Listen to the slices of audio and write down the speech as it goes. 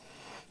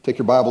Take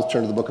your Bibles,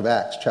 turn to the book of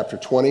Acts, chapter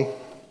 20.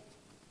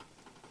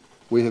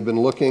 We have been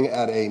looking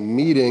at a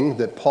meeting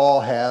that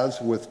Paul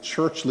has with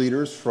church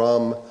leaders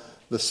from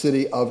the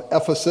city of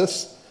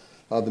Ephesus.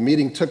 The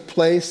meeting took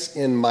place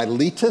in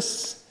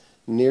Miletus,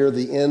 near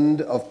the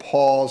end of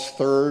Paul's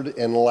third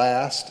and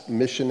last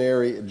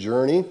missionary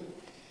journey.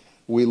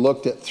 We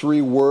looked at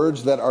three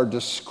words that are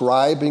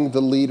describing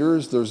the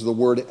leaders. There's the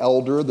word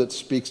elder that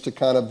speaks to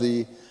kind of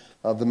the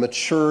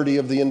maturity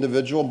of the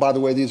individual. By the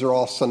way, these are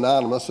all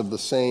synonymous of the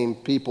same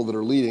people that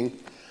are leading.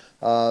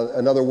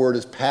 Another word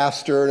is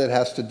pastor, and it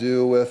has to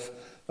do with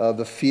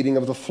the feeding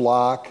of the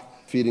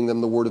flock, feeding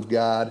them the word of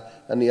God.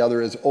 And the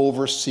other is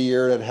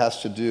overseer, and it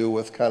has to do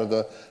with kind of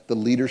the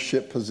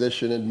leadership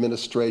position,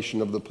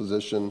 administration of the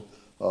position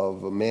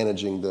of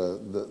managing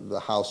the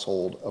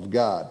household of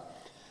God.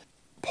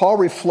 Paul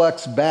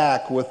reflects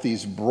back with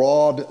these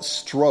broad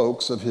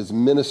strokes of his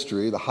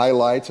ministry, the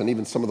highlights and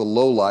even some of the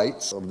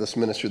lowlights of this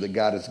ministry that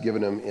God has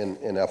given him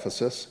in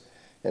Ephesus.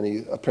 And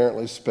he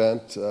apparently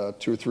spent 2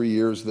 or 3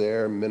 years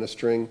there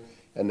ministering,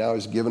 and now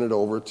he's given it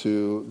over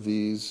to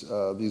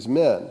these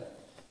men.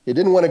 He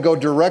didn't want to go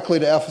directly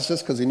to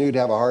Ephesus because he knew he'd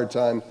have a hard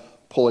time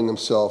pulling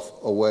himself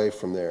away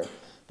from there.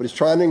 But he's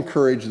trying to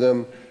encourage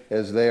them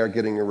as they are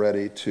getting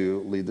ready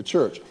to lead the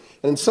church.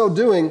 And in so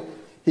doing,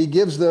 he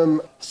gives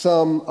them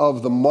some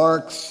of the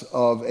marks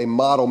of a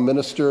model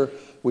minister.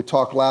 We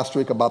talked last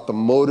week about the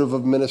motive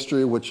of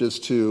ministry, which is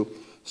to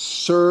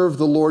serve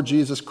the Lord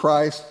Jesus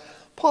Christ.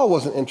 Paul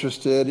wasn't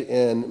interested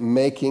in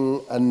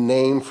making a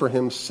name for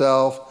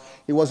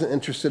himself. He wasn't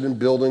interested in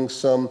building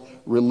some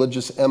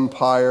religious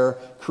empire,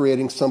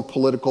 creating some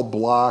political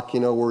bloc,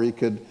 where he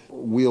could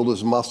wield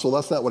his muscle.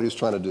 That's not what he was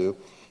trying to do.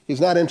 He's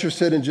not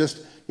interested in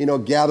just,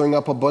 gathering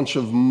up a bunch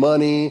of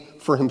money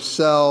for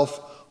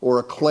himself or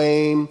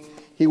acclaim.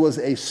 He was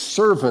a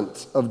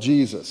servant of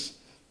Jesus.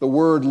 The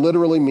word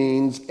literally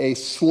means a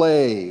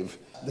slave.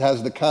 It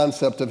has the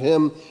concept of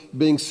him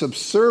being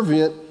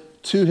subservient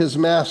to his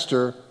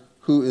master,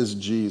 who is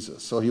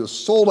Jesus. So he was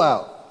sold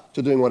out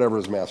to doing whatever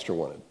his master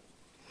wanted.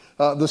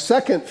 The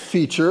second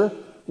feature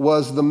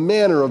was the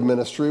manner of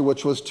ministry,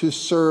 which was to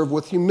serve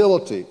with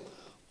humility.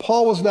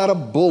 Paul was not a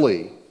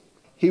bully.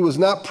 He was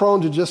not prone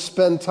to just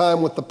spend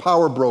time with the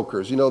power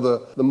brokers,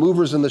 the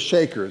movers and the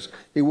shakers.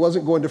 He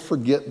wasn't going to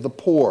forget the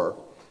poor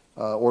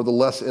or the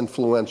less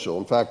influential.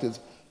 In fact,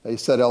 he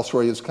said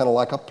elsewhere, he was kind of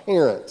like a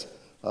parent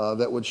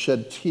that would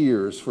shed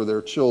tears for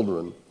their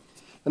children.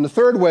 And the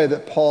third way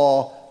that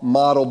Paul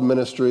modeled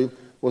ministry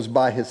was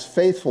by his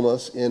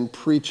faithfulness in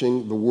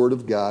preaching the word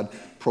of God,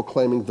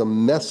 proclaiming the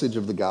message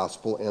of the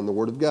gospel and the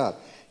word of God.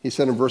 He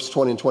said in verse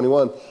 20 and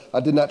 21,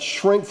 I did not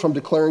shrink from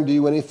declaring to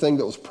you anything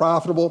that was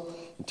profitable,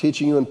 and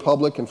teaching you in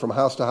public and from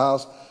house to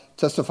house,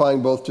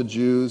 testifying both to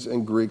Jews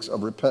and Greeks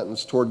of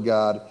repentance toward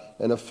God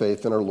and of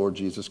faith in our Lord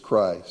Jesus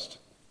Christ.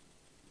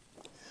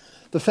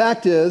 The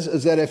fact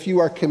is that if you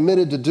are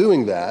committed to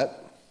doing that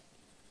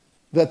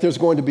there's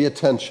going to be a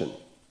tension.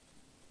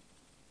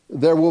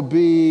 There will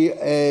be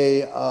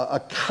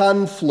a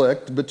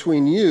conflict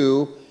between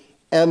you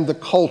and the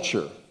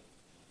culture,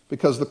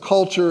 because the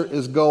culture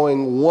is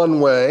going one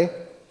way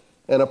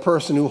and a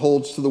person who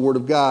holds to the word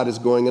of God is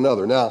going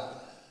another. Now,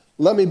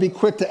 let me be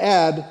quick to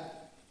add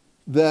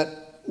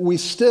that we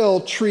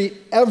still treat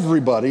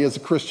everybody, as a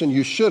Christian,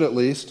 you should at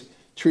least,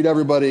 treat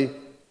everybody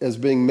as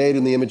being made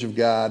in the image of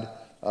God,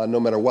 no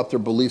matter what their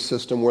belief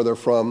system, where they're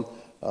from,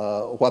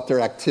 what their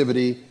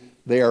activity.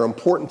 They are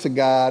important to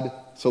God,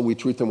 so we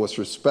treat them with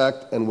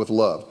respect and with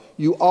love.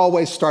 You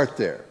always start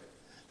there.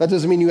 That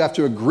doesn't mean you have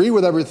to agree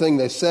with everything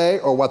they say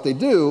or what they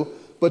do,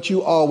 but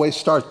you always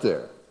start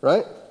there,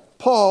 right?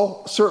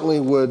 Paul certainly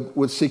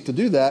would seek to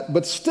do that,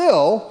 but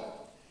still,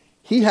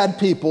 he had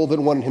people that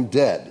wanted him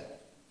dead.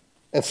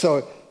 And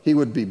so he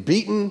would be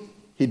beaten,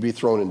 he'd be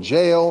thrown in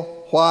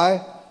jail.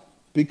 Why?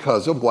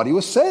 Because of what he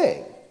was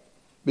saying.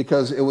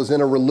 Because it was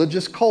in a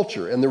religious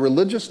culture, and the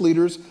religious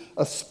leaders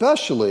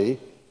especially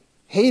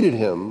hated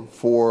him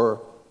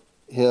for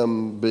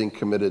him being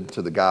committed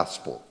to the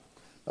gospel.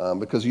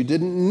 Because you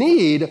didn't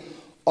need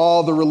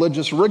all the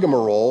religious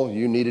rigmarole,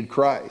 you needed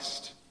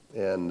Christ.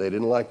 And they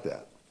didn't like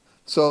that.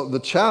 So the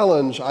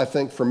challenge, I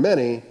think, for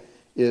many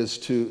is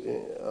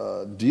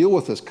to deal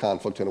with this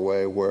conflict in a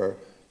way where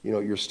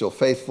you're still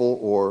faithful,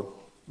 or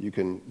you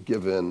can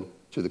give in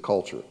to the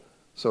culture.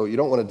 So you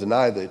don't want to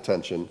deny the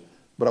tension,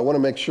 but I want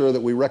to make sure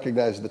that we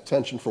recognize the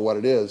tension for what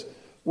it is.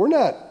 We're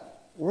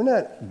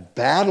not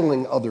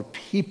battling other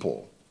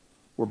people.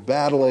 We're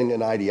battling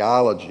an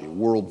ideology,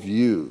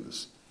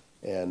 worldviews,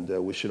 and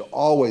we should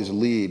always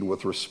lead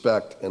with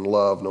respect and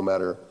love, no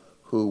matter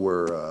who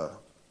we're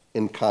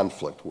in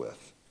conflict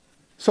with.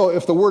 So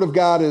if the Word of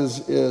God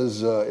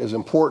is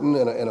important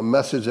and a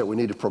message that we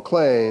need to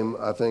proclaim,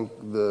 I think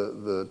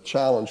the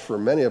challenge for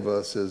many of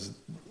us is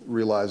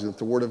realizing that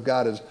the Word of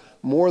God is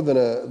more than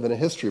a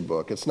history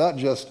book. It's not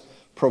just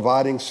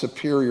providing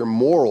superior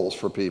morals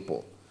for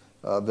people.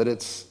 That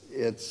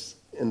it's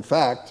in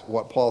fact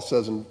what Paul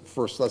says in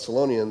 1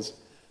 Thessalonians.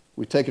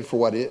 We take it for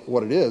what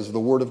it is, the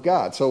Word of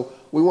God. So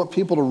we want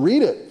people to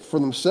read it for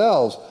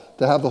themselves,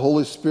 to have the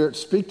Holy Spirit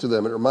speak to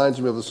them. It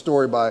reminds me of a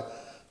story by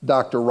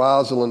Dr.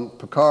 Rosalind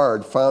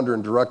Picard, founder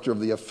and director of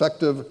the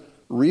Effective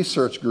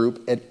Research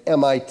Group at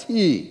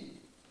MIT.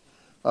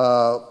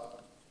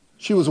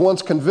 She was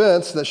once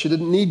convinced that she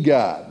didn't need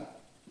God,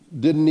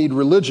 didn't need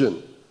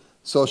religion,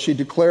 so she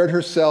declared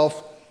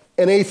herself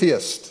an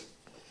atheist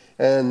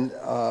and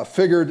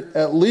figured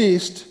at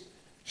least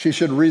she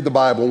should read the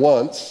Bible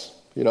once,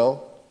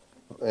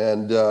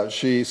 and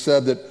she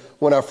said that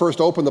when I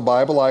first opened the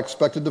Bible, I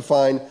expected to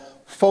find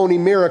phony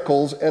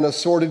miracles and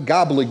assorted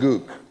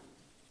gobbledygook.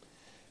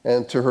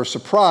 And to her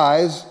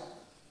surprise,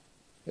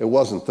 it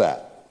wasn't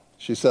that.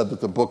 She said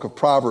that the book of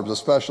Proverbs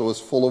especially was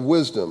full of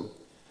wisdom.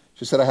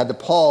 She said I had to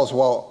pause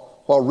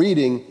while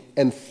reading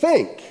and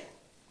think.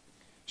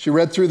 She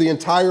read through the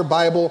entire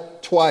Bible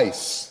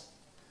twice.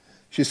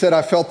 She said,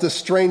 I felt this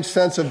strange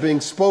sense of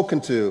being spoken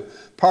to.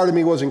 Part of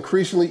me was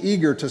increasingly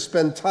eager to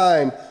spend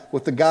time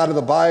with the God of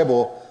the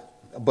Bible,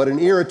 but an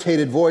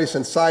irritated voice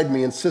inside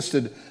me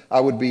insisted I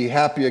would be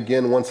happy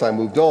again once I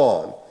moved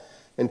on.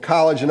 In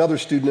college, another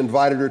student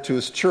invited her to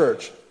his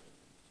church.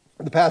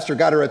 The pastor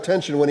got her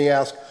attention when he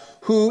asked,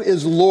 "Who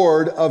is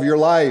Lord of your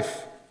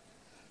life?"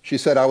 She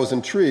said, I was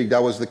intrigued. I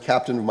was the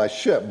captain of my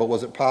ship, but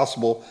was it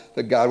possible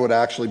that God would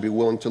actually be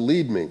willing to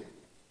lead me?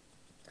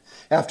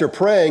 After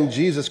praying,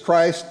 Jesus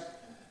Christ,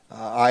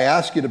 I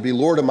ask you to be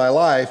Lord of my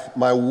life,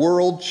 my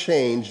world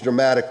changed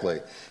dramatically,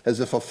 as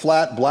if a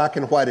flat black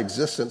and white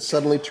existence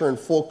suddenly turned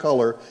full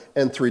color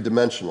and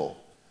three-dimensional.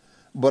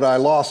 But I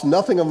lost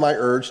nothing of my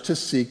urge to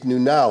seek new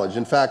knowledge.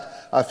 In fact,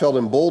 I felt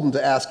emboldened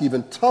to ask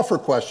even tougher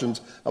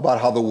questions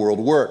about how the world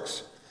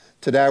works.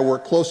 Today, I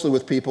work closely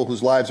with people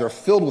whose lives are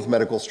filled with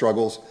medical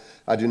struggles.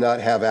 I do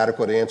not have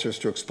adequate answers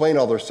to explain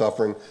all their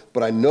suffering,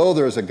 but I know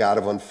there is a God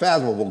of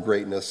unfathomable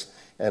greatness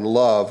and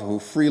love who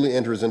freely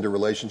enters into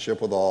relationship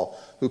with all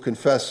who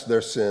confess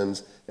their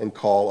sins and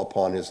call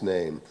upon his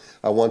name.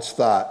 I once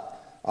thought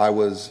I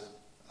was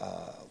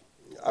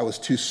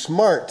too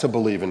smart to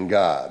believe in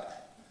God.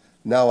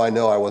 Now I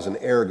know I was an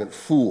arrogant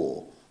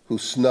fool who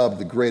snubbed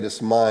the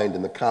greatest mind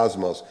in the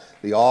cosmos,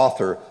 the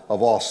author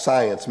of all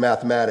science,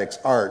 mathematics,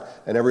 art,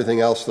 and everything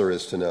else there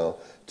is to know.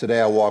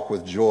 Today I walk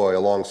with joy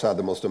alongside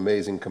the most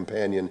amazing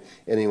companion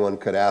anyone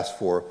could ask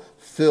for,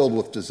 filled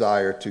with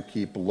desire to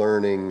keep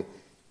learning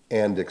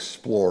and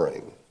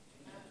exploring.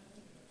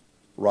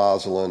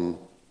 Rosalind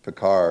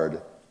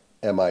Picard,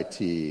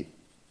 MIT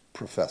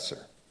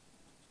professor.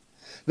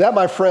 That,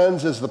 my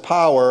friends, is the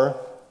power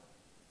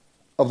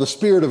of the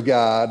Spirit of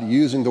God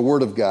using the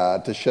Word of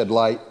God to shed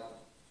light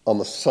on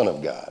the Son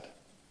of God.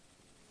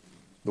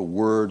 The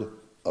Word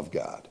of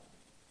God.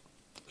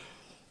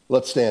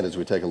 Let's stand as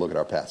we take a look at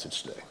our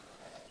passage today.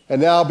 And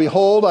now,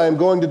 behold, I am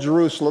going to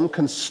Jerusalem,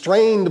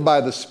 constrained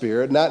by the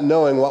Spirit, not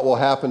knowing what will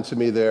happen to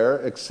me there,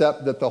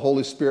 except that the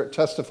Holy Spirit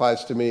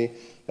testifies to me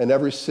in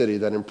every city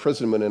that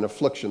imprisonment and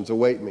afflictions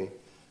await me.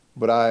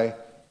 But I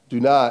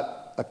do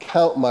not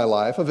account my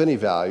life of any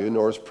value,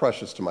 nor as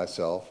precious to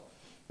myself,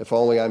 if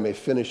only I may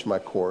finish my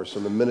course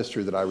in the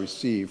ministry that I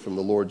received from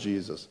the Lord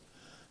Jesus,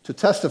 to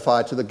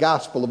testify to the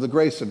gospel of the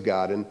grace of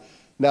God. And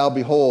now,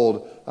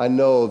 behold, I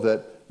know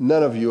that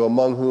none of you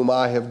among whom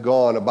I have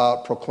gone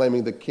about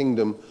proclaiming the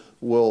kingdom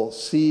will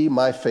see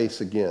my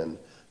face again.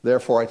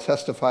 Therefore, I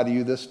testify to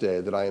you this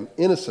day that I am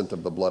innocent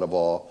of the blood of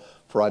all,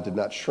 for I did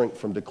not shrink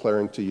from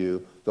declaring to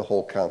you the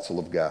whole counsel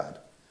of God.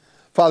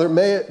 Father,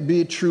 may it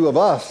be true of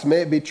us,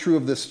 may it be true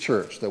of this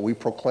church, that we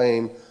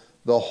proclaim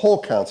the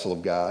whole counsel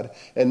of God,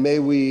 and may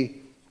we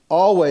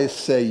always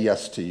say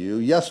yes to you,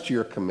 yes to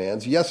your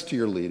commands, yes to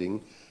your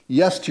leading,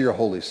 yes to your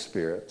Holy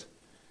Spirit.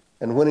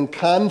 And when in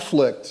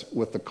conflict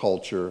with the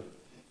culture,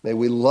 may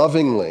we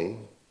lovingly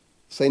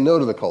say no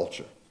to the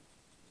culture.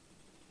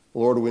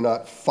 Lord, we're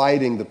not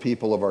fighting the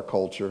people of our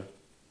culture,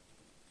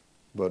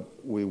 but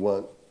we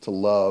want to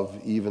love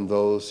even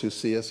those who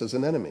see us as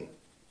an enemy.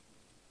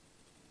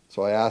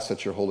 So I ask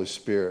that your Holy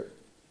Spirit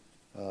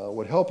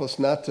would help us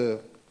not to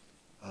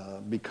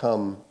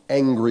become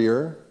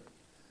angrier,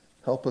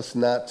 help us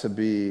not to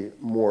be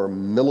more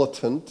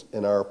militant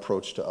in our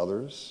approach to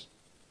others,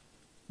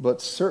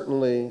 but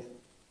certainly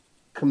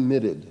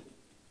committed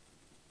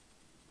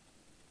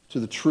to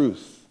the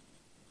truth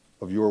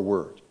of your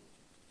word.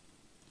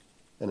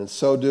 And in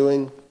so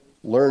doing,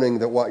 learning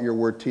that what your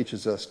word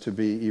teaches us to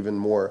be even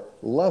more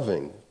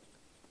loving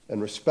and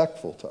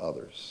respectful to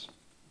others.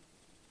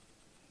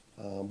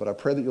 But I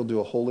pray that you'll do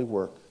a holy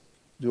work,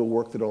 do a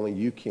work that only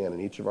you can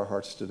in each of our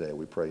hearts today.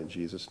 We pray in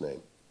Jesus'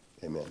 name.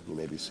 Amen. You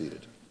may be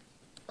seated.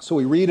 So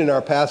we read in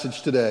our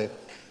passage today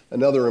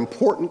another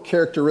important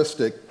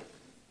characteristic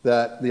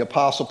that the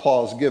Apostle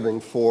Paul is giving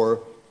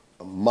for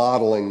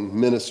modeling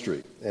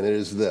ministry, and it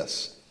is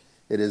this.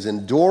 It is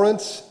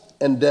endurance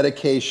and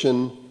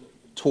dedication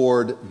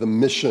toward the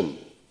mission.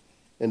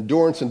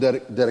 Endurance and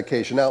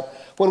dedication. Now,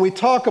 when we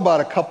talk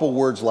about a couple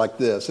words like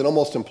this, it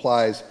almost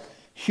implies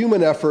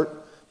human effort,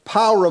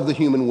 power of the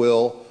human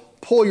will,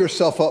 pull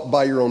yourself up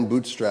by your own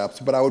bootstraps.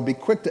 But I would be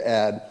quick to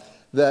add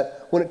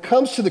that when it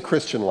comes to the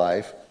Christian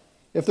life,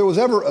 if there was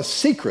ever a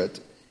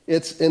secret,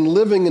 it's in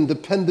living in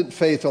dependent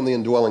faith on the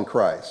indwelling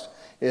Christ.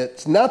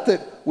 It's not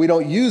that we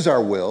don't use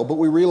our will, but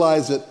we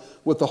realize that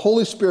with the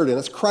Holy Spirit in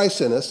us,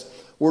 Christ in us,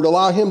 we're to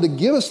allow him to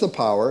give us the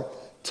power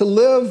to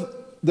live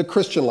the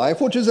Christian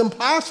life, which is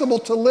impossible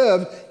to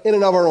live in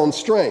and of our own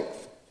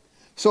strength.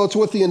 So it's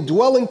with the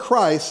indwelling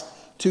Christ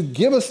to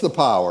give us the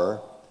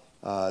power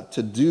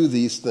to do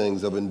these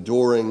things of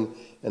enduring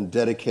and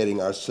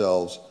dedicating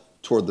ourselves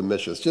toward the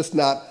mission. It's just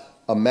not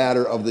a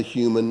matter of the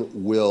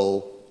human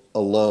will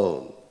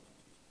alone.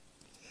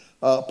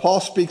 Paul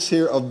speaks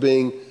here of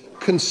being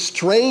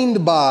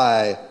constrained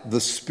by the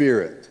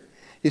Spirit.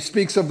 He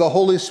speaks of the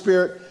Holy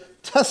Spirit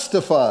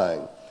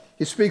testifying.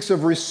 He speaks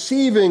of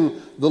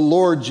receiving the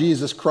Lord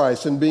Jesus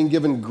Christ and being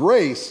given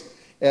grace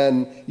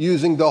and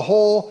using the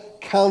whole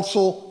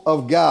counsel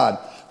of God.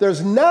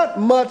 There's not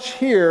much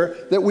here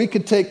that we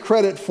could take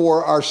credit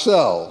for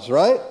ourselves,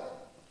 right?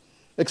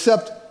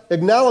 Except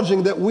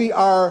acknowledging that we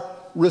are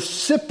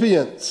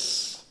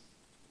recipients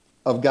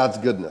of God's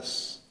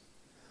goodness.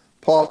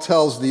 Paul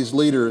tells these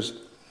leaders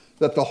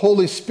that the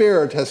Holy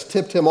Spirit has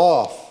tipped him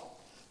off,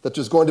 that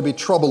there's going to be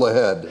trouble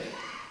ahead.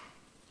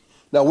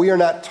 Now, we are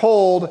not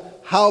told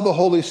how the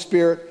Holy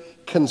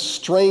Spirit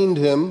constrained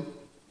him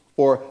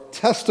or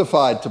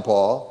testified to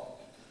Paul.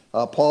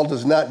 Paul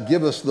does not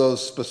give us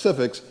those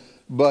specifics,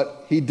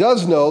 but he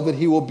does know that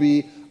he will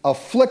be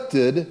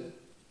afflicted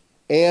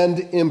and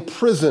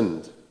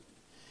imprisoned.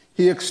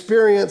 He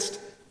experienced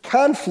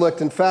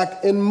conflict, in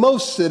fact, in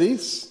most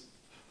cities.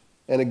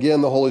 And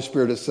again, the Holy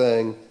Spirit is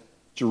saying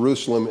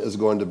Jerusalem is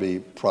going to be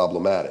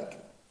problematic.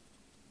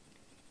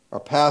 Our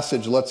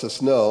passage lets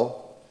us know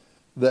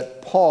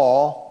that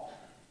Paul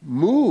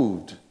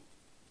moved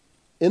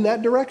in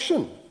that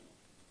direction.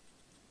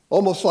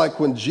 Almost like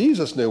when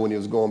Jesus knew when he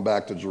was going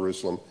back to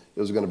Jerusalem, it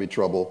was going to be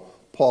trouble.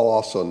 Paul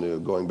also knew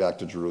going back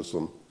to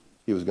Jerusalem,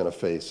 he was going to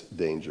face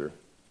danger.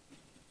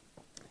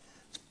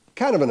 It's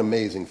kind of an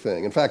amazing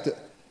thing. In fact,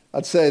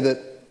 I'd say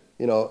that,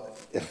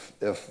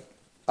 if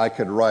I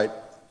could write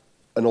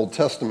an Old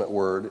Testament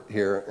word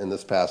here in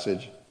this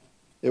passage,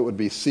 it would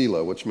be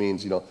Selah, which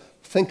means,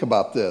 think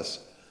about this.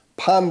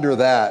 Ponder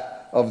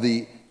that of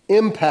the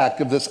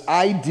impact of this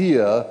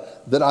idea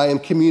that I am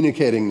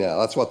communicating now.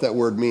 That's what that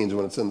word means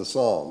when it's in the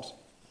Psalms.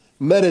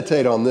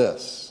 Meditate on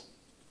this.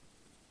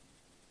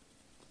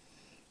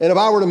 And if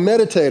I were to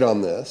meditate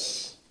on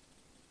this,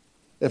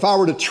 if I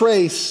were to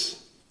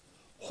trace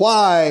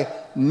why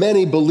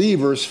many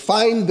believers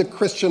find the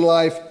Christian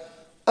life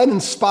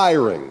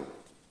uninspiring,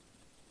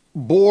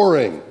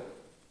 boring,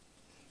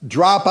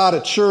 drop out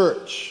of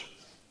church,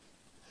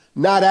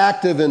 not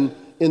active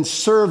in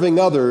serving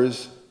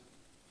others,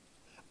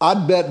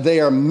 I'd bet they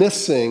are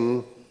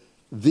missing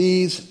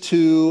these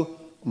two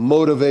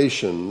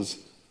motivations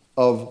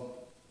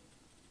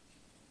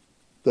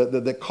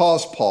that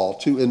cause Paul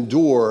to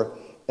endure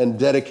and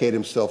dedicate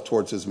himself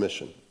towards his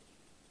mission.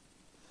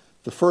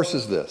 The first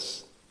is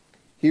this.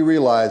 He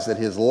realized that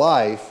his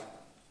life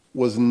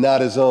was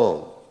not his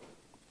own.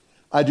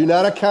 I do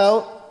not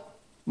account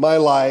my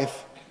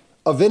life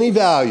of any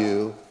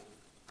value,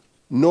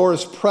 nor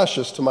as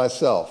precious to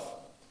myself.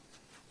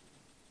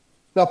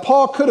 Now,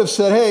 Paul could have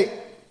said, hey,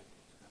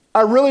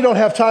 I really don't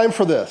have time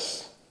for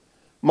this.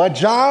 My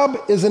job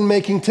is in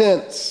making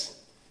tents,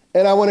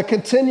 and I want to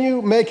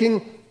continue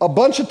making a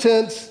bunch of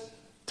tents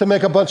to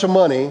make a bunch of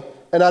money,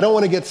 and I don't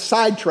want to get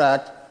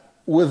sidetracked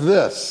with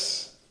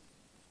this.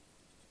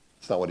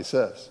 That's not what he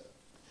says.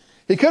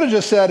 He could have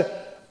just said,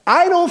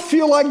 I don't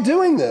feel like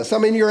doing this. I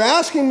mean, you're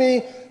asking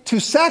me to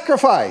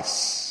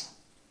sacrifice.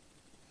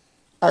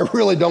 I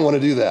really don't want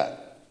to do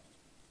that.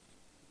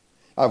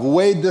 I've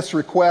weighed this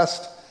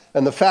request,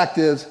 and the fact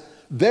is,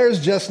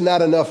 there's just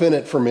not enough in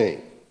it for me.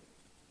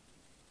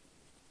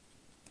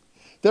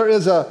 There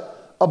is a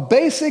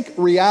basic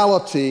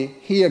reality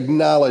he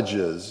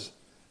acknowledges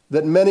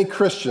that many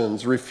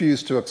Christians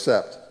refuse to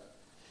accept.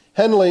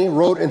 Henley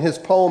wrote in his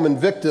poem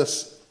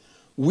Invictus,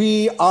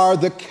 "We are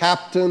the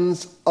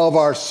captains of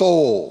our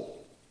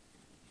soul."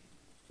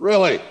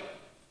 Really?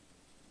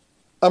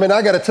 I mean,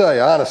 I got to tell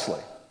you, honestly,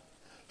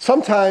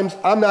 sometimes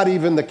I'm not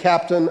even the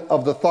captain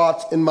of the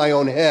thoughts in my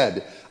own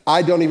head.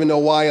 I don't even know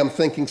why I'm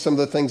thinking some of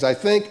the things I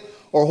think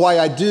or why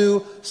I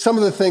do some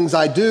of the things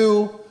I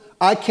do.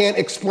 I can't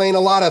explain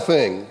a lot of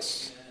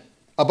things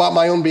about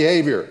my own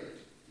behavior.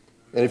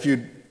 And if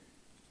you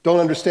don't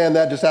understand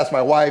that, just ask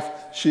my wife.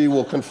 She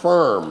will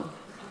confirm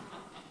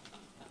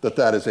that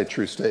that is a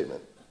true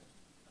statement.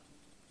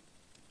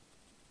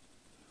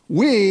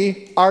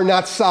 We are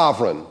not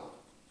sovereign.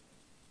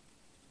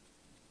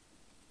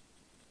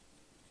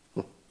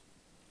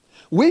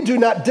 We do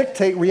not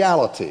dictate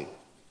reality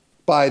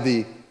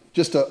by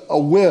just a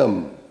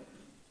whim.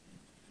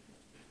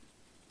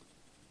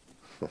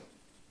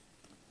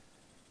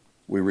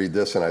 We read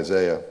this in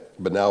Isaiah,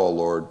 "But now, O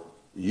Lord,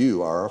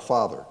 you are our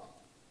Father.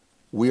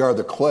 We are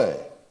the clay,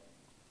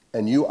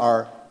 and you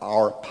are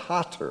our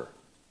potter.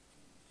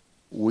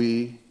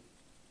 We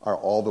are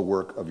all the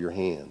work of your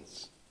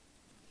hands."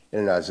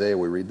 And in Isaiah,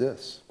 we read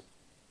this.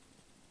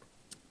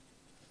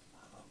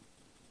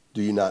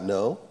 "Do you not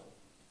know?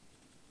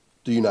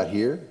 Do you not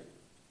hear?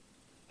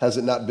 Has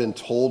it not been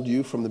told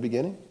you from the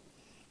beginning?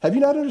 Have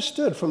you not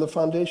understood from the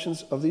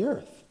foundations of the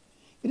earth?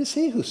 It is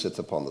he who sits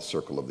upon the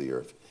circle of the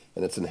earth,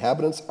 and its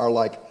inhabitants are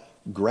like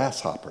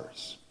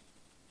grasshoppers.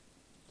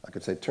 I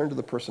could say, turn to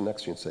the person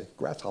next to you and say,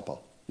 grasshopper.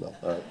 No,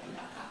 all right.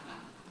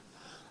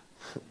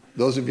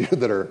 Those of you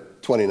that are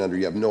 20 and under,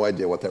 you have no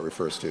idea what that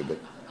refers to, but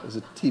it was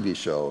a TV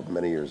show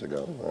many years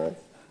ago, all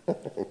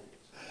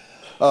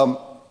right?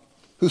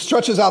 Who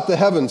stretches out the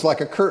heavens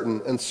like a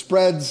curtain and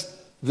spreads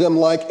them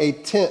like a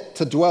tent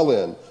to dwell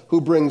in,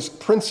 who brings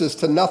princes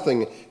to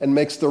nothing and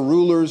makes the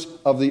rulers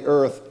of the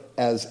earth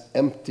as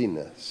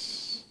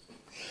emptiness.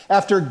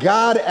 After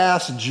God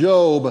asked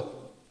Job,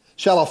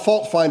 shall a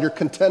fault finder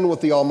contend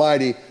with the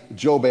Almighty?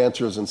 Job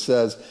answers and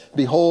says,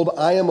 behold,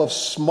 I am of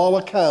small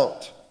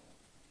account.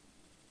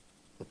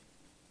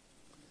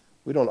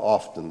 We don't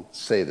often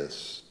say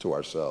this to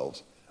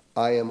ourselves.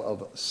 I am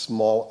of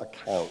small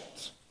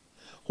account.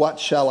 What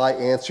shall I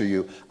answer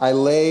you? I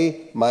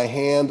lay my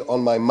hand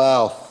on my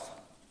mouth.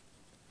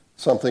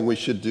 Something we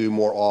should do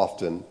more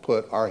often,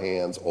 put our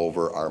hands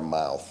over our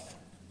mouth.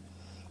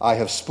 I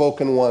have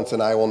spoken once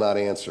and I will not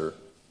answer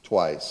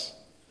twice,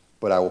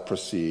 but I will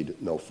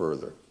proceed no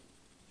further.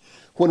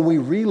 When we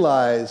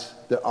realize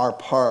that our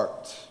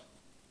part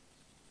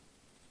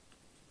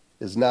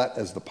is not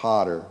as the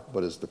potter,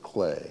 but as the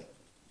clay,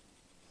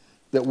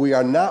 that we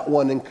are not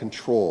one in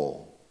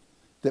control,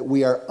 that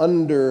we are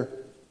under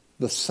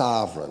the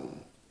sovereign,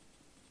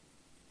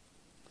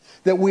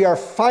 that we are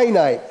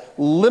finite,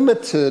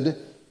 limited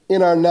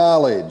in our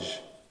knowledge.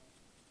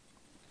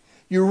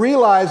 You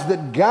realize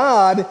that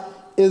God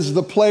is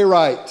the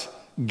playwright.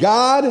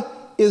 God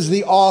is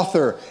the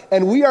author,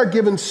 and we are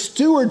given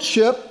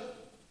stewardship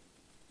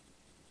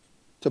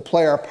to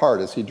play our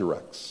part as he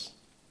directs.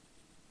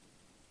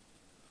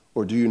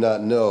 Or do you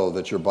not know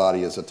that your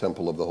body is a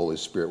temple of the Holy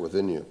Spirit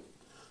within you,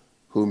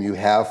 whom you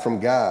have from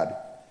God?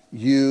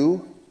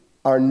 You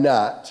are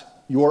not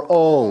your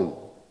own.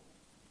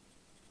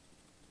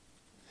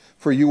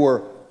 For you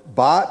were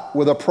bought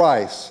with a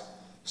price,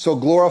 so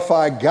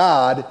glorify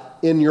God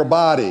in your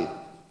body.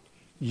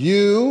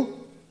 You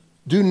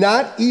do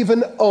not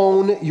even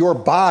own your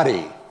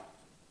body.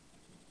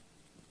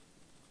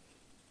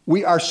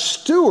 We are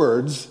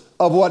stewards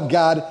of what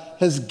God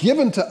has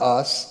given to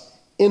us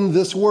in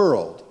this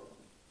world.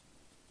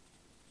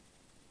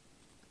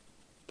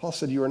 Paul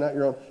said, you are not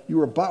your own. You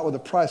were bought with a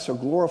price, so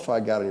glorify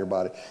God in your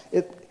body.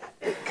 It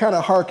kind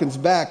of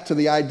harkens back to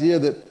the idea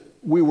that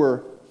we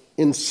were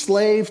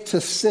enslaved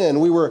to sin.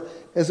 We were,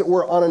 as it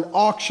were, on an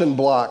auction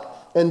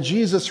block, and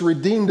Jesus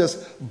redeemed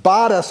us,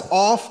 bought us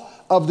off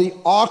of the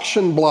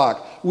auction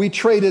block. We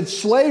traded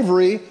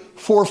slavery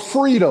for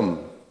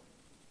freedom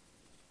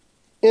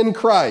in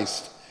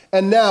Christ,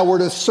 and now we're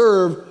to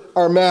serve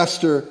our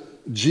master,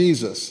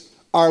 Jesus.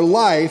 Our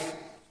life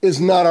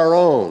is not our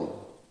own.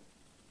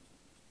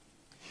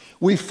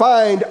 We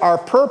find our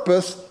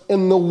purpose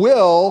in the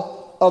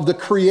will of the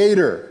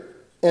Creator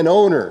and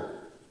owner.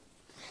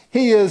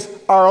 He is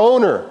our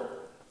owner,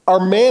 our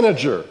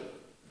manager,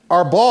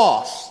 our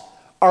boss,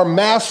 our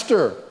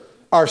master,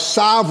 our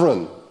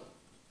sovereign.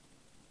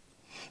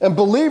 And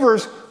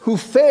believers who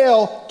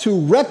fail to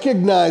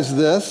recognize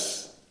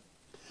this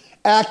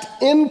act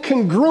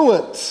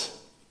incongruent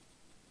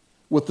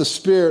with the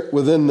Spirit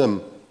within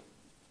them.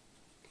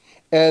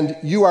 And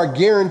you are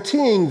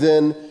guaranteeing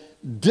then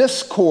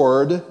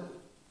discord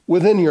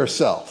within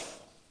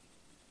yourself.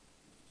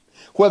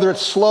 Whether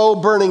it's slow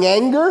burning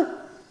anger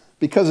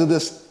because of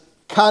this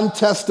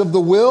contest of the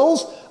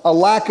wills, a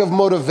lack of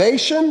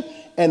motivation,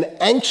 and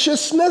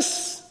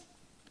anxiousness,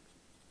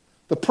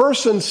 the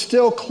person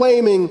still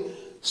claiming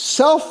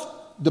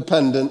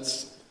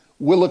self-dependence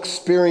will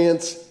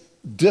experience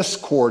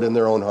discord in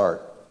their own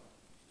heart.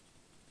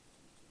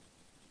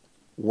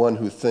 One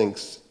who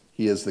thinks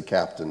he is the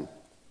captain,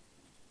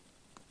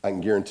 I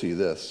can guarantee you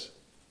this,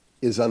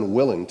 is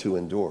unwilling to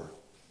endure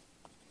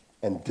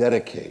and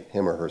dedicate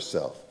him or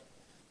herself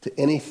to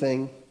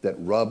anything that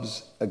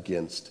rubs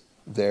against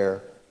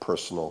their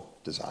personal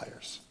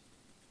desires.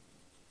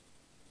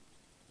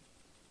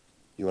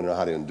 You want to know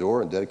how to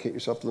endure and dedicate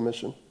yourself to the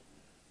mission?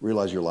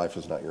 Realize your life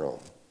is not your own.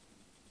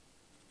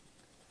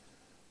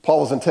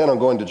 Paul was intent on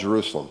going to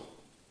Jerusalem.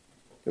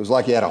 It was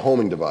like he had a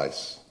homing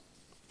device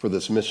for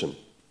this mission.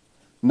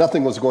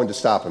 Nothing was going to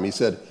stop him. He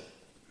said,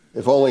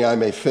 if only I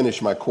may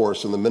finish my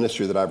course in the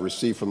ministry that I've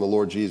received from the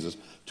Lord Jesus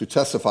to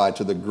testify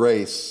to the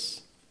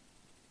grace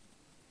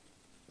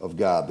of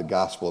God, the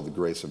gospel of the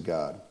grace of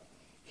God.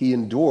 He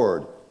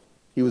endured.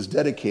 He was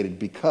dedicated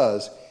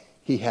because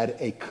he had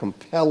a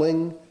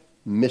compelling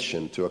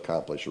mission to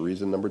accomplish.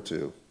 Reason number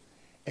 2,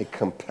 a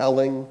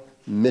compelling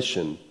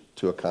mission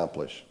to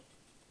accomplish.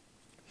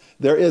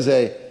 There is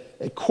a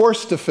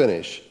course to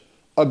finish,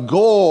 a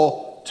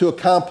goal to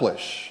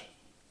accomplish.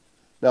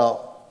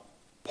 Now,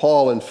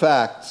 Paul, in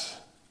fact,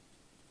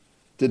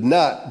 did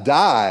not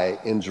die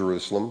in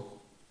Jerusalem.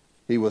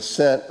 He was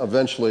sent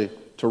eventually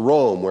to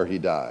Rome, where he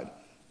died.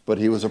 But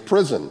he was a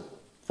prisoner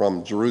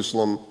from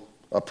Jerusalem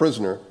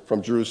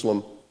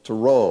to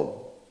Rome.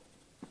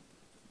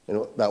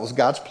 And that was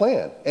God's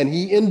plan. And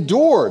he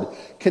endured,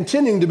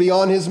 continuing to be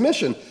on his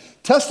mission.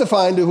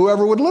 testifying to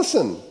whoever would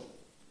listen.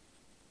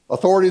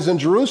 Authorities in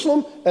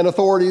Jerusalem and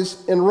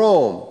authorities in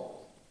Rome.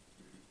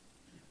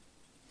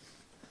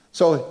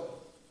 So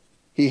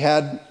he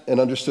had and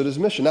understood his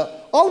mission. Now,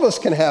 all of us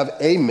can have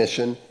a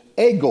mission,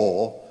 a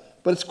goal,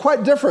 but it's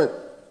quite different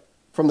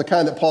from the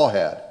kind that Paul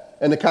had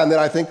and the kind that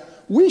I think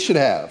we should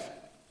have.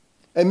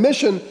 A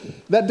mission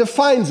that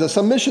defines us,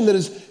 a mission that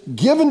is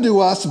given to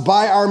us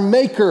by our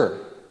Maker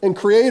and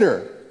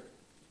Creator.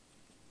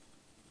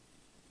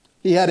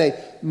 He had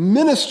a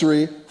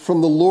ministry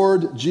from the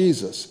Lord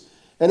Jesus,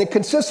 and it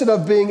consisted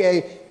of being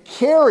a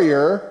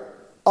carrier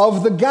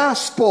of the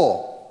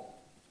gospel.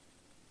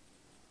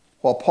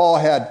 While Paul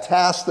had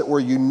tasks that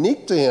were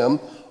unique to him,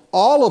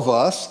 all of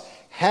us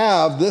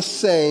have this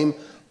same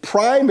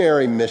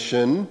primary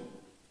mission.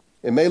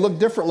 It may look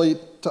differently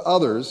to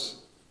others,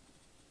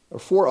 or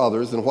for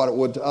others, than what it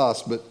would to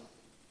us, but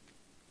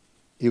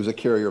he was a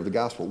carrier of the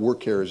gospel. We're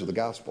carriers of the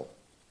gospel.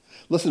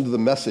 Listen to the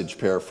Message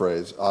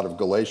paraphrase out of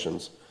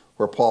Galatians,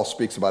 where Paul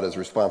speaks about his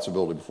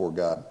responsibility before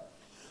God.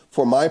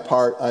 For my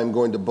part, I am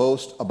going to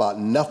boast about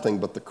nothing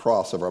but the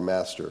cross of our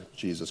Master,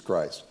 Jesus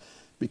Christ.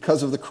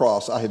 Because of the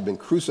cross, I have been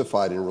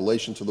crucified in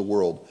relation to the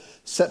world,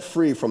 set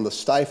free from the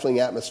stifling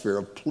atmosphere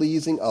of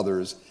pleasing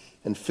others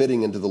and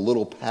fitting into the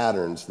little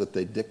patterns that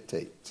they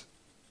dictate.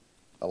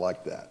 I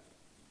like that.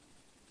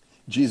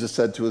 Jesus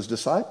said to his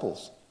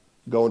disciples,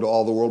 go into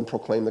all the world and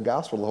proclaim the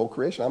gospel to the whole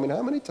creation. I mean,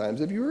 how many times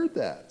have you heard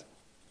that?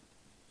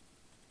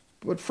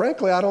 But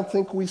frankly, I don't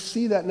think we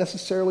see that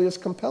necessarily as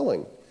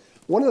compelling.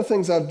 One of the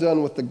things I've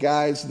done with the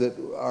guys that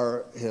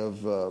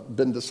have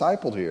been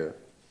discipled here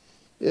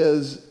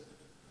is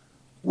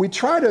we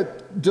try to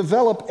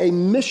develop a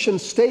mission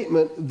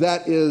statement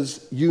that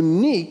is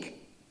unique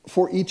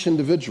for each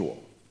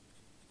individual.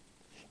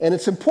 And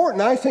it's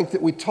important, I think,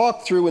 that we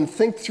talk through and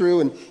think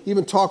through and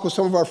even talk with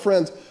some of our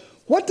friends.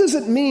 What does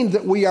it mean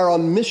that we are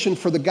on mission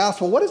for the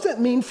gospel? What does that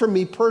mean for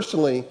me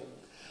personally?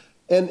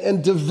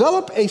 And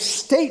develop a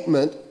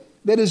statement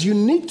that is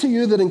unique to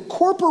you, that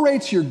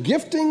incorporates your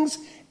giftings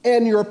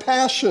and your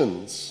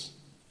passions.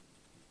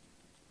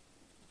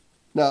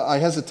 Now, I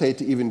hesitate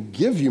to even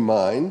give you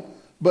mine,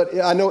 but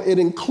I know it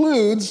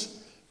includes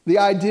the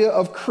idea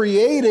of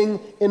creating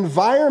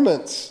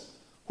environments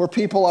where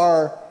people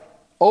are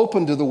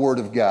open to the Word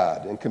of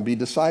God and can be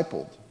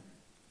discipled,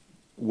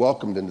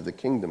 welcomed into the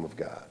kingdom of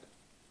God.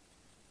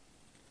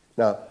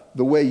 Now,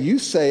 the way you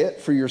say it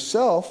for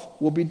yourself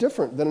will be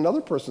different than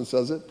another person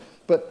says it,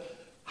 but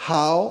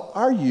how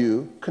are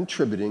you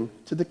contributing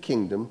to the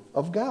kingdom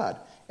of God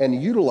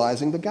and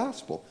utilizing the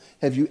gospel?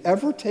 Have you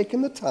ever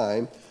taken the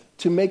time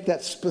to make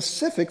that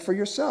specific for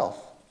yourself?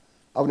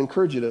 I would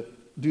encourage you to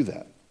do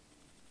that.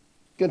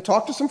 Again,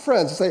 talk to some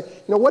friends and say,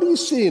 what do you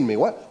see in me?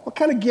 What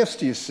kind of gifts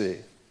do you see?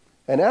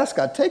 And ask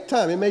God. Take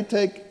time. It may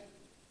take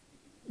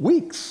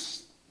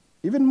weeks,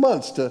 even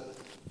months to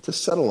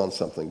settle on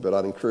something, but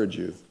I'd encourage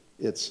you,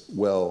 it's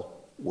well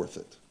worth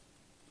it.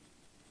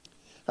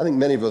 I think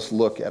many of us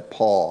look at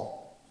Paul.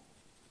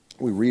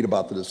 We read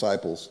about the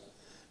disciples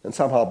and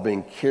somehow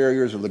being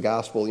carriers of the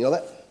gospel.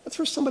 That's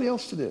for somebody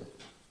else to do.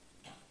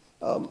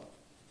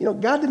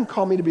 God didn't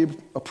call me to be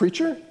a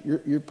preacher,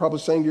 you're probably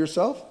saying to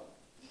yourself.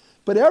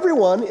 But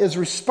everyone is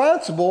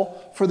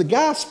responsible for the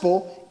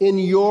gospel in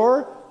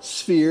your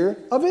sphere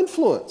of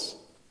influence.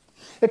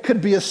 It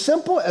could be as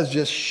simple as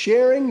just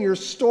sharing your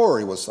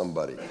story with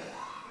somebody.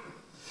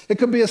 It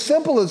could be as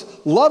simple as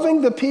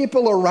loving the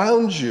people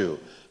around you,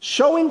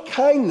 showing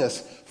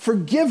kindness,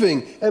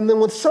 forgiving, and then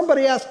when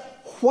somebody asks,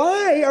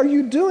 why are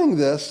you doing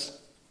this?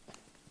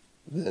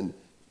 Then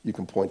you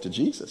can point to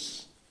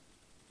Jesus.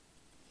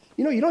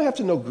 You don't have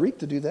to know Greek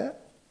to do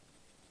that.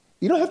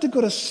 You don't have to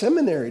go to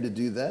seminary to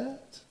do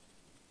that,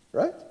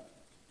 right?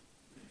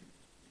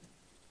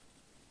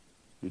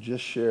 You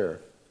just share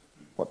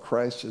what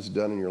Christ has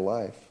done in your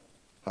life,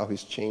 how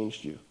he's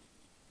changed you.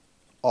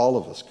 All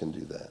of us can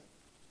do that.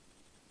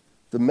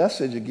 The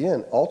message,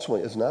 again,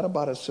 ultimately is not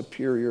about a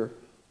superior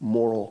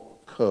moral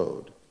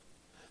code.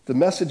 The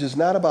message is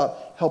not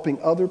about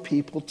helping other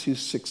people to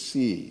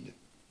succeed.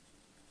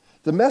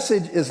 The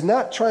message is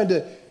not trying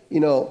to,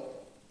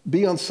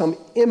 be on some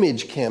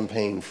image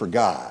campaign for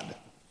God,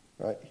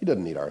 right? He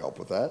doesn't need our help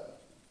with that.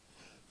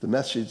 The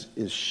message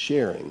is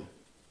sharing.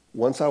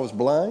 Once I was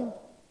blind,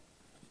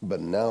 but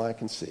now I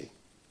can see.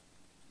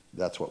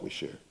 That's what we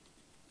share.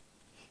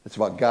 It's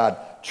about God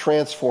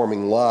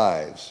transforming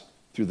lives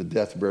through the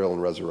death, burial,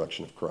 and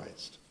resurrection of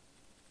Christ.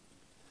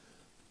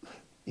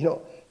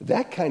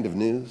 That kind of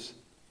news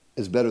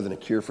is better than a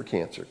cure for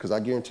cancer, because I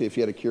guarantee if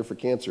you had a cure for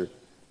cancer,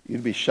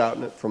 you'd be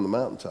shouting it from the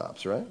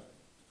mountaintops, right?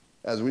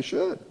 As we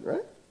should,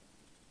 right?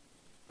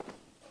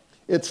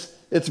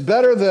 It's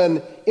better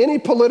than any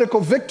political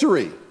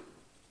victory.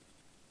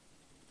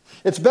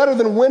 It's better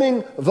than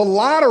winning the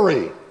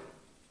lottery.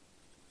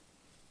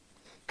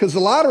 Because the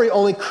lottery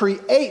only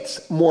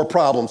creates more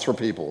problems for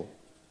people.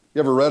 You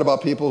ever read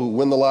about people who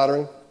win the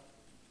lottery?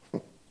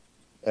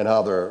 And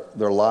how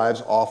their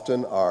lives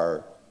often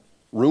are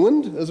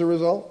ruined as a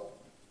result?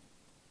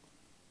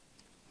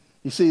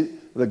 You see,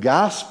 the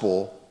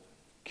gospel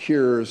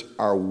cures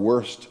our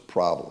worst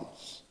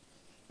problems,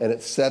 and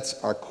it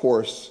sets our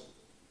course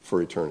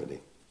for eternity.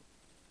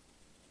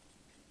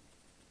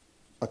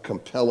 A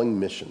compelling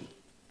mission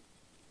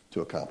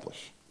to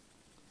accomplish.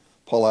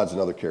 Paul adds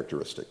another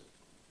characteristic.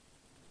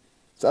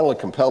 It's not only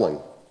compelling,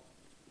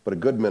 but a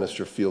good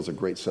minister feels a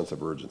great sense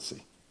of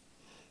urgency.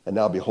 And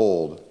now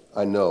behold,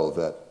 I know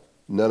that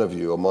none of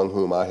you among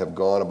whom I have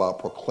gone about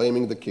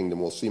proclaiming the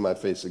kingdom will see my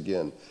face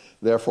again.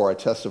 Therefore I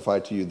testify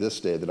to you this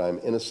day that I am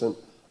innocent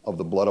of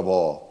the blood of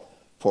all,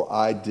 for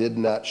I did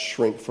not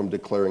shrink from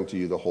declaring to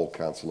you the whole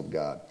counsel of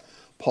God.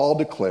 Paul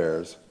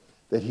declares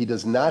that he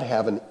does not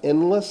have an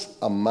endless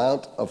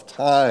amount of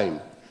time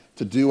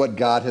to do what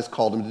God has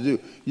called him to do.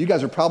 You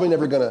guys are probably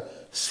never going to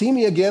see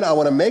me again. I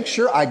want to make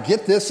sure I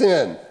get this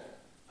in.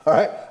 All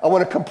right? I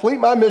want to complete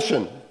my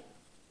mission.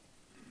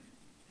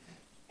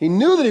 He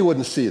knew that he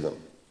wouldn't see them.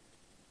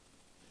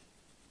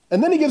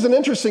 And then he gives an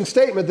interesting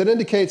statement that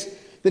indicates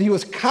that he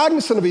was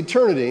cognizant of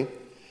eternity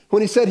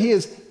when he said he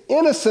is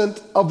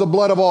innocent of the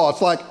blood of all.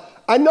 It's like,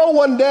 I know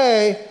one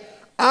day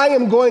I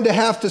am going to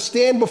have to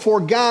stand before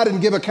God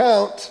and give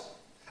account.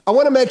 I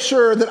want to make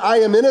sure that I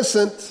am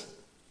innocent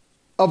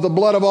of the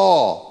blood of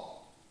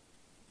all.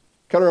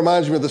 Kind of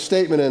reminds me of the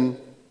statement in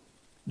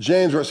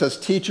James where it says,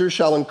 teachers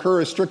shall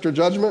incur a stricter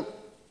judgment.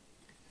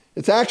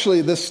 It's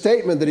actually this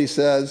statement that he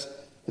says,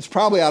 it's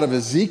probably out of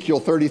Ezekiel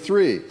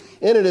 33.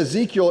 In it,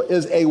 Ezekiel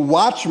is a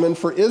watchman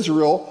for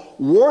Israel,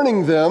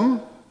 warning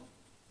them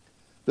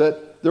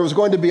that there was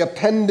going to be a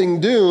pending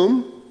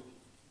doom,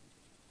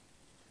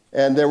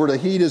 and they were to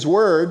heed his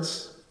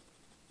words.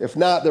 If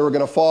not, they were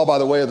going to fall by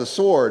the way of the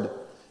sword.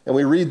 And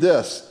we read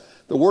this,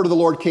 the word of the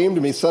Lord came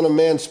to me, Son of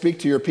man, speak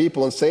to your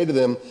people and say to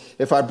them,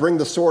 if I bring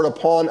the sword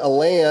upon a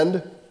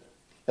land,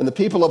 and the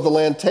people of the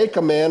land take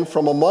a man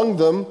from among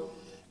them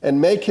and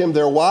make him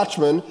their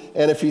watchman,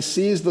 and if he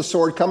sees the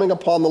sword coming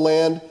upon the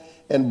land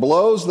and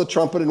blows the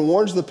trumpet and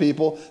warns the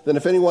people, then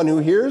if anyone who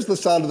hears the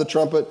sound of the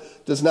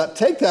trumpet does not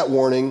take that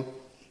warning,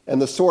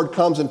 and the sword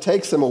comes and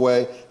takes him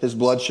away, his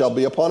blood shall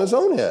be upon his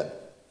own head.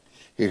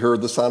 He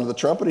heard the sound of the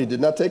trumpet, he did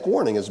not take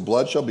warning, his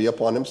blood shall be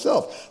upon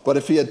himself. But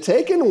if he had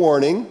taken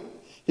warning,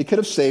 he could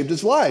have saved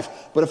his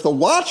life. But if the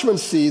watchman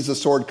sees the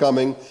sword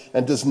coming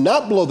and does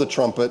not blow the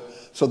trumpet,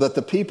 so that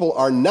the people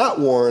are not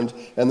warned,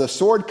 and the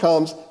sword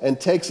comes and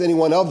takes any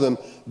one of them,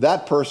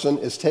 that person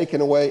is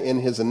taken away in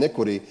his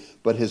iniquity,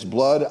 but his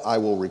blood I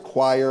will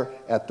require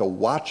at the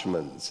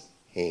watchman's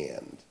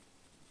hand.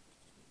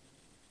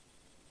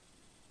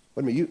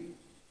 Wait a minute,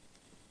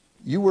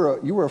 you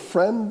were a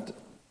friend?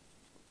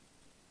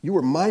 You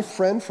were my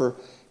friend for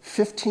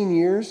 15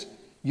 years?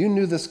 You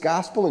knew this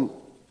gospel and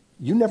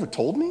you never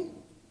told me?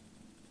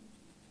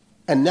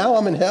 And now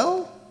I'm in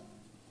hell?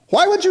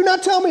 Why would you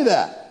not tell me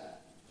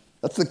that?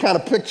 That's the kind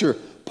of picture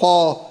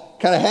Paul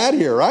kind of had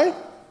here, right?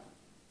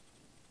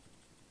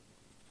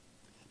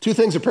 Two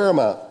things are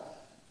paramount.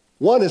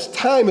 One is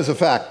time is a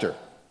factor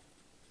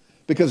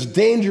because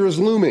danger is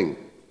looming.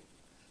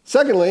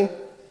 Secondly,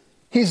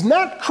 he's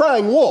not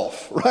crying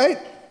wolf, right?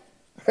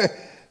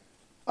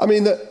 I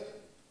mean,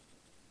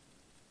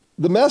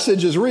 the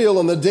message is real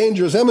and the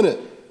danger is imminent.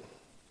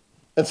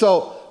 And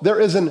so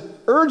there is an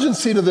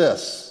urgency to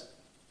this.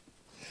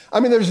 I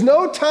mean, there's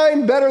no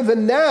time better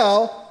than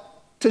now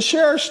to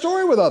share our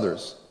story with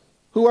others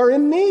who are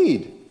in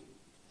need.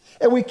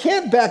 And we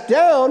can't back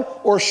down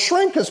or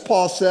shrink, as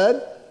Paul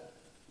said,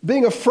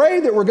 being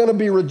afraid that we're going to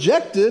be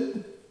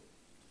rejected.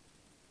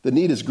 The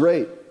need is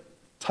great.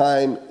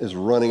 Time is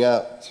running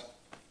out.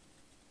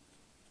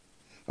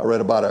 I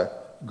read about a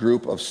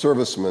group of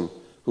servicemen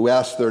who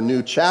asked their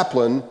new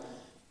chaplain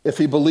if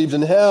he believed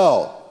in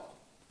hell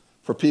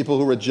for people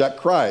who reject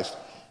Christ.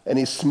 And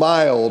he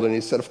smiled and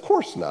he said, of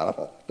course not.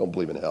 I don't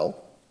believe in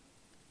hell.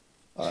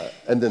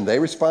 And then they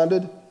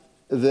responded,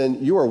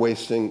 then you are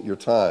wasting your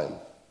time.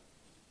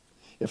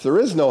 If there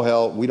is no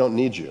hell, we don't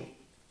need you.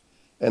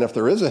 And if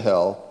there is a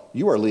hell,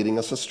 you are leading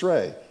us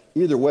astray.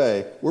 Either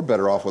way, we're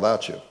better off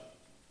without you.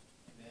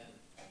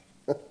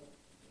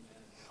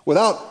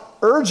 Without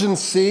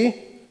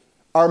urgency,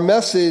 our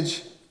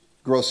message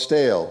grows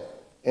stale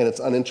and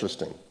it's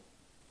uninteresting.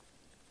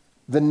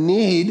 The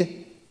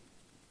need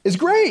is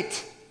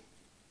great.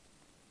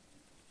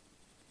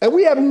 And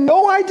we have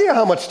no idea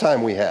how much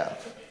time we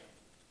have.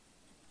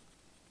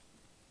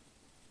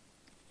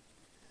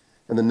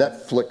 In the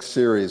Netflix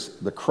series,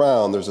 The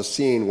Crown, there's a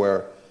scene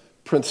where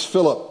Prince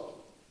Philip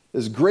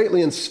is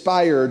greatly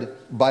inspired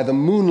by the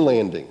moon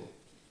landing.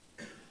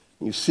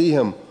 You see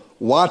him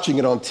watching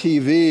it on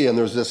TV, and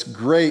there's this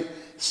great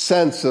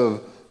sense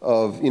of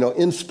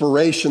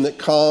inspiration that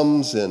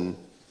comes.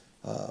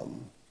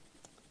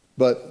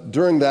 But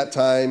during that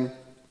time,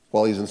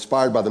 while he's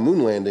inspired by the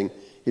moon landing,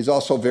 he's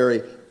also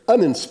very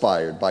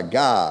uninspired by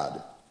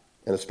God,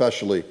 and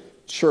especially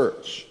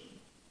church.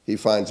 He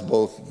finds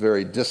both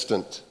very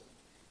distant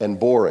and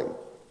boring.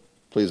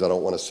 Please, I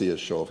don't want to see a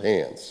show of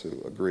hands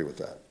who agree with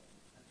that.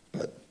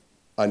 But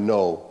I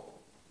know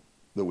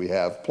that we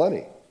have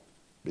plenty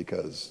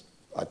because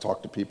I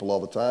talk to people all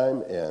the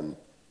time, and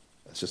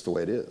that's just the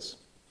way it is.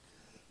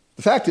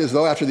 The fact is,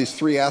 though, after these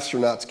 3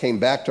 astronauts came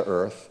back to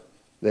Earth,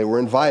 they were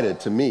invited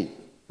to meet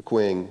the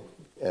Queen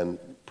and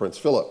Prince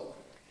Philip.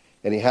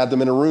 And he had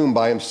them in a room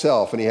by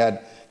himself, and he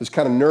was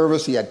kind of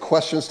nervous. He had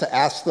questions to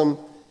ask them,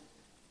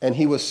 and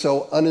he was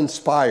so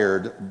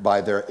uninspired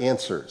by their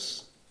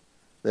answers.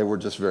 They were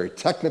just very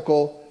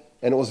technical,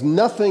 and it was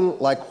nothing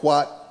like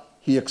what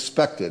he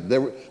expected.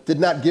 They did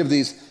not give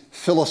these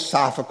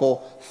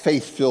philosophical,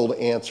 faith-filled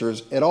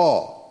answers at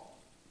all.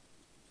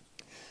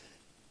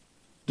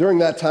 During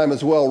that time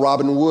as well,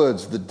 Robin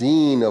Woods, the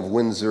dean of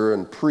Windsor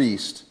and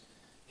priest,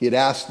 he had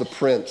asked the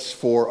prince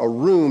for a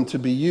room to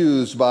be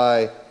used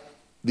by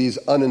these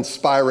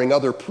uninspiring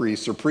other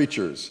priests or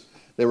preachers.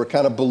 They were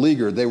kind of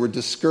beleaguered. They were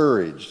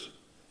discouraged,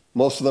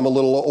 most of them a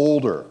little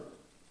older.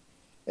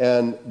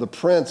 And the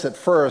prince at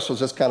first was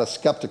just kind of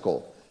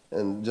skeptical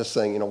and just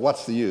saying,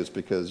 what's the use?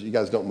 Because you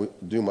guys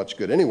don't do much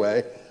good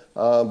anyway,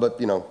 but,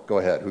 go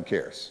ahead, who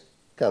cares?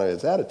 Kind of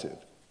his attitude.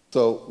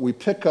 So we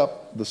pick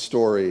up the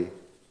story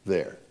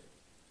there.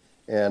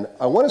 And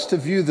I want us to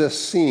view this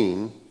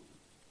scene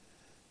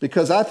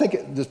because I think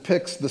it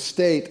depicts the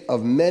state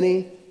of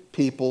many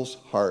people's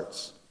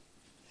hearts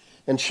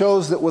and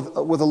shows that with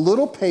a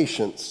little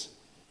patience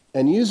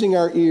and using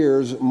our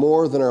ears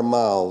more than our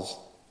mouths,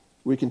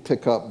 we can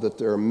pick up that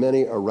there are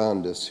many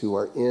around us who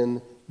are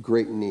in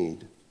great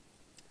need.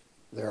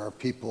 There are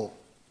people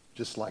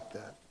just like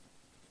that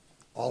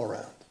all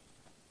around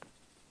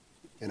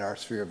in our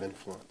sphere of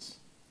influence.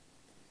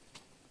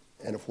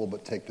 And if we'll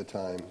but take the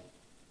time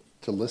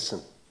to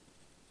listen,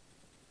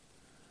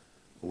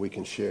 we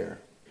can share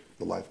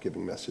the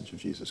life-giving message of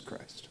Jesus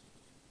Christ.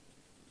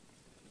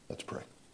 Let's pray.